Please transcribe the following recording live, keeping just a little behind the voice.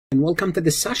And welcome to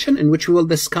this session in which we will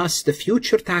discuss the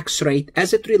future tax rate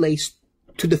as it relates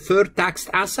to deferred tax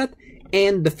asset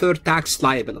and deferred tax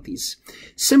liabilities.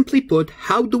 Simply put,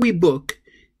 how do we book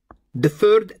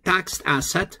deferred tax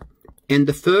asset and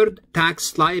deferred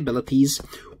tax liabilities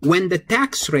when the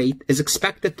tax rate is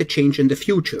expected to change in the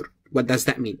future? What does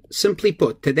that mean? Simply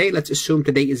put, today, let's assume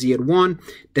today is year 1,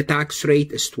 the tax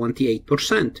rate is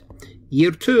 28%.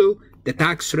 Year 2, the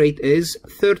tax rate is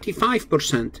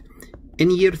 35%. In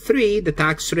year 3, the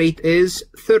tax rate is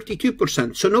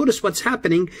 32%. So notice what's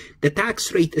happening. The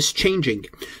tax rate is changing.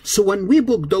 So when we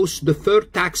book those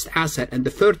deferred tax asset and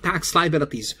deferred tax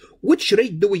liabilities, which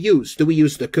rate do we use? Do we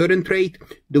use the current rate?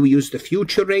 Do we use the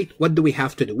future rate? What do we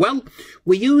have to do? Well,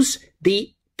 we use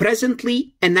the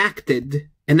presently enacted.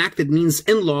 Enacted means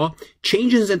in law,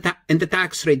 changes in the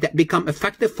tax rate that become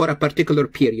effective for a particular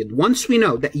period. Once we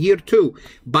know that year 2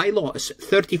 by law is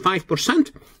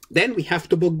 35%, then we have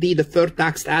to book the deferred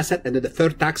tax asset and the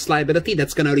deferred tax liability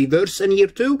that's going to reverse in year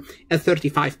 2 at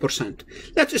 35%.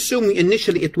 Let's assume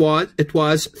initially it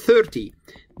was 30.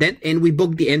 And we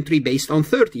book the entry based on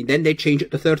 30. Then they change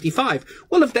it to 35.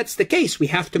 Well, if that's the case, we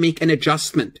have to make an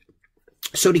adjustment.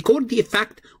 So record the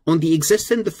effect on the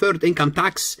existing deferred income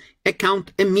tax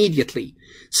account immediately.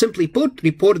 Simply put,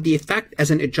 report the effect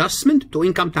as an adjustment to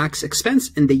income tax expense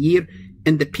in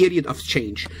the period of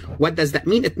change. What does that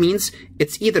mean? It means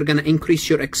it's either going to increase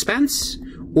your expense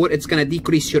or it's going to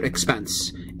decrease your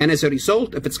expense. And as a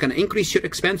result, if it's going to increase your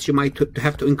expense, you might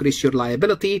have to increase your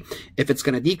liability. If it's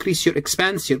going to decrease your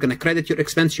expense, you're going to credit your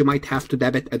expense. You might have to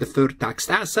debit a deferred tax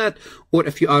asset, or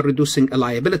if you are reducing a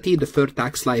liability, deferred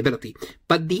tax liability.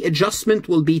 But the adjustment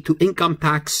will be to income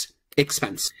tax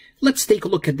expense. Let's take a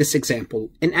look at this example.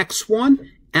 In X1,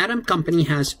 Adam Company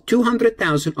has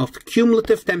 $200,000 of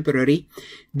cumulative temporary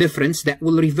difference that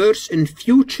will reverse in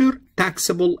future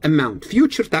taxable amount.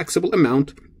 Future taxable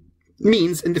amount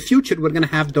means in the future we're going to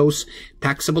have those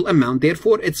taxable amount.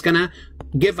 Therefore, it's going to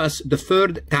give us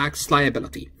deferred tax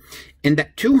liability. In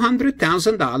that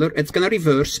 $200,000, it's going to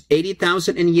reverse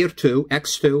 $80,000 in year 2,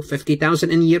 X2,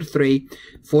 $50,000 in year 3,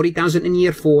 $40,000 in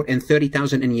year 4, and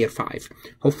 $30,000 in year 5.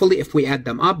 Hopefully, if we add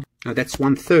them up, that's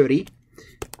 $130,000.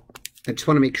 I just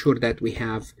want to make sure that we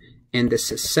have, and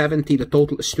this is 70, the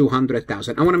total is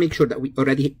 200,000. I want to make sure that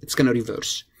it's going to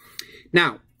reverse.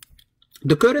 Now,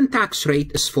 the current tax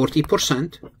rate is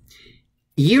 40%.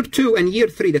 Year 2 and year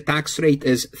 3, the tax rate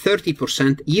is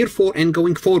 30%. Year 4 and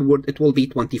going forward, it will be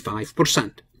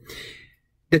 25%.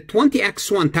 The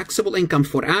 20x1 taxable income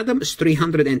for Adam is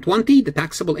 320. The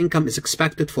taxable income is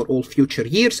expected for all future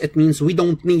years. It means we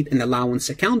don't need an allowance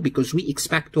account because we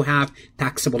expect to have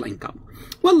taxable income.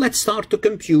 Well, let's start to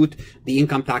compute the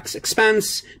income tax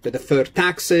expense, the deferred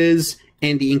taxes,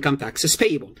 and the income taxes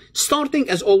payable. Starting,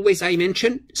 as always I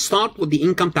mentioned, start with the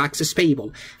income taxes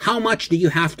payable. How much do you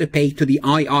have to pay to the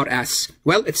IRS?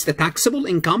 Well, it's the taxable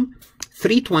income,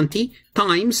 320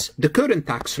 times the current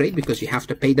tax rate, because you have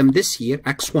to pay them this year,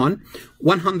 X1,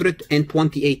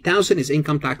 128,000 is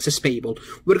income taxes payable.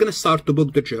 We're going to start to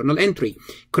book the journal entry.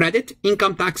 Credit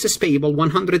income taxes payable,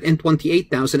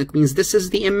 128,000. It means this is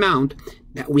the amount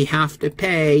that we have to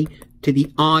pay to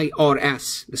the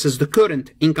IRS. This is the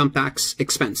current income tax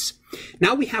expense.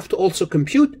 Now we have to also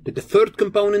compute the deferred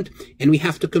component, and we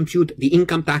have to compute the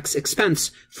income tax expense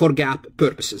for GAAP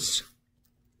purposes.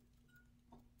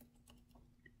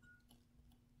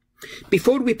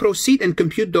 Before we proceed and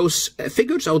compute those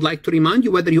figures, I would like to remind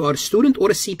you, whether you are a student or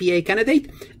a CPA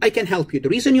candidate, I can help you. The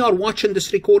reason you are watching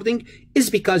this recording is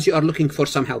because you are looking for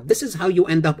some help. This is how you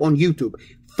end up on YouTube,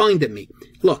 finding me.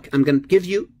 Look, I'm going to give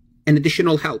you an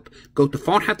additional help. Go to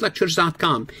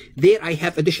farhatlectures.com. There I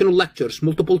have additional lectures,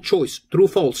 multiple choice, true,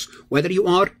 false. Whether you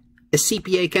are a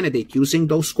CPA candidate using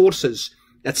those courses,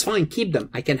 that's fine, keep them.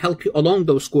 I can help you along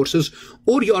those courses.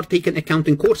 Or you are taking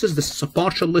accounting courses. This is a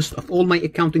partial list of all my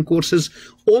accounting courses.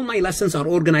 All my lessons are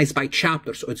organized by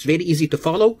chapter, so it's very easy to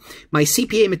follow. My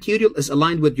CPA material is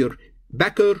aligned with your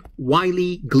Becker,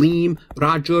 Wiley, Gleam,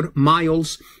 Roger,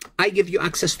 Miles. I give you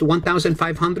access to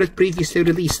 1,500 previously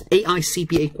released AI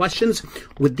CPA questions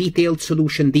with detailed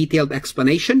solution, detailed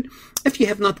explanation. If you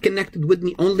have not connected with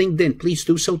me on LinkedIn, please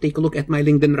do so. Take a look at my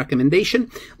LinkedIn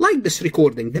recommendation. Like this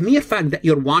recording. The mere fact that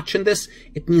you're watching this,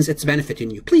 it means it's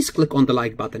benefiting you. Please click on the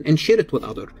like button and share it with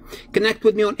others. Connect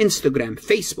with me on Instagram,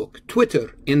 Facebook,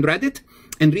 Twitter, and Reddit.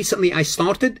 And recently I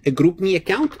started a GroupMe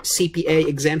account, CPA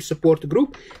Exam Support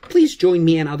Group. Please join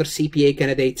me and other CPA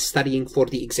candidates studying for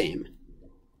the exam.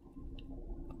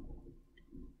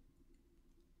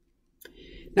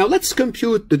 Now let's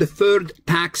compute the deferred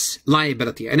tax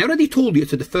liability. And I already told you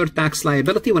it's a deferred tax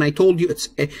liability when I told you it's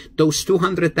those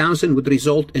 $200,000 would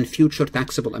result in future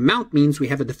taxable amount, means we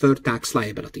have a deferred tax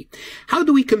liability. How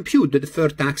do we compute the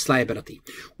deferred tax liability?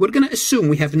 We're going to assume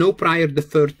we have no prior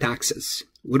deferred taxes.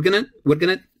 We're gonna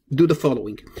do the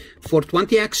following. For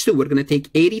 20x2, we're going to take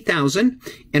 80,000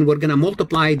 and we're going to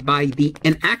multiply it by the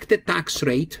enacted tax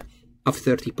rate of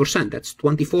 30%. That's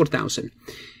 24,000.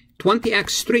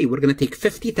 20x3, we're going to take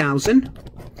 50,000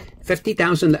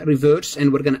 that reverse,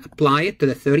 and we're going to apply it to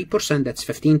the 30%. That's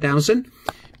 15,000.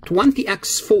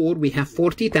 20x4, we have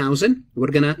 40,000. We're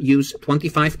going to use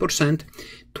 25%.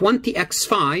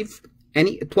 20x5,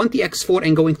 20x4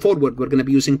 and going forward, we're going to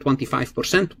be using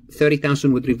 25%.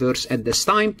 30,000 would reverse at this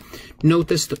time.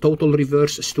 Notice the total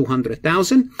reverse is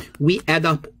 200,000. We add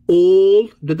up all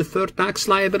the deferred tax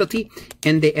liability,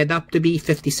 and they add up to be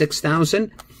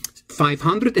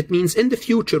 56,500. It means in the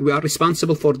future we are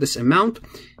responsible for this amount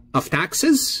of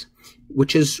taxes,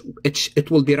 which is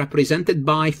it will be represented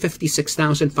by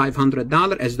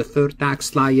 $56,500 as deferred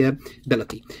tax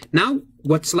liability. Now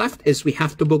what's left is we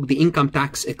have to book the income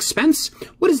tax expense.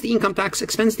 What is the income tax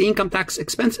expense? The income tax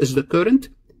expense is the current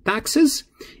taxes,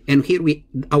 and here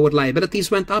our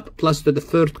liabilities went up plus the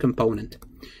deferred component.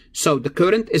 So the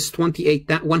current is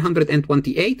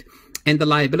 128, and the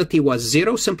liability was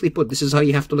 0. Simply put, this is how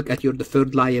you have to look at your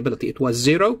deferred liability. It was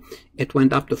 0. It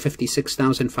went up to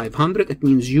 56,500. It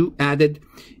means you added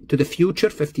to the future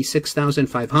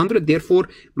 56,500. Therefore,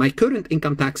 my current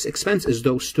income tax expense is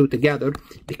those two together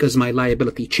because my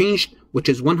liability changed, which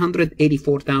is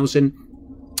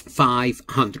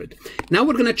 184,500. Now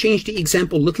we're going to change the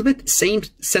example a little bit. Same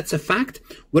sets of fact.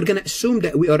 We're going to assume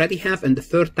that we already have in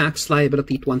deferred tax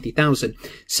liability 20,000.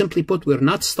 Simply put, we're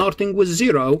not starting with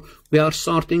 0. We are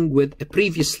starting with a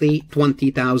previously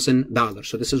 $20,000.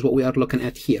 So this is what we are looking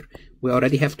at here. We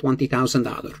already have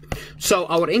 $20,000. So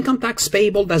our income tax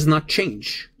payable does not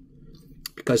change,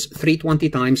 because 320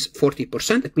 times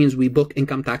 40%, it means we book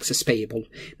income taxes payable.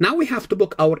 Now we have to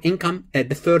book our income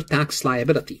deferred tax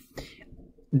liability.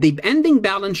 The ending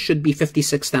balance should be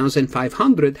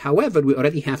 56,500. However, we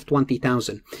already have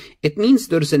 20,000. It means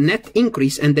there's a net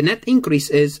increase, and the net increase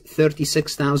is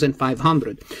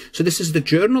 36,500. So this is the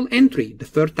journal entry,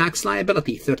 deferred tax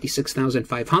liability,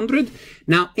 36,500.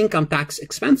 Now, income tax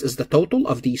expense is the total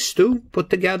of these two put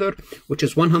together, which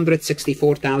is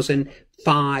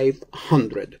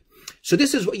 164,500. So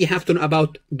this is what you have to know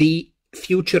about the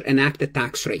future enacted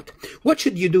tax rate. What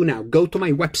should you do now? Go to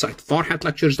my website,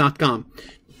 farhatlectures.com.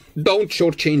 Don't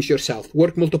shortchange yourself.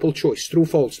 Work multiple choice, true,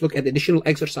 false. Look at additional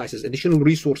exercises, additional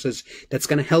resources that's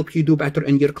going to help you do better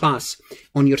in your class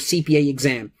on your CPA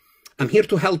exam. I'm here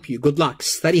to help you. Good luck.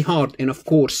 Study hard. And of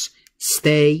course,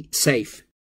 stay safe.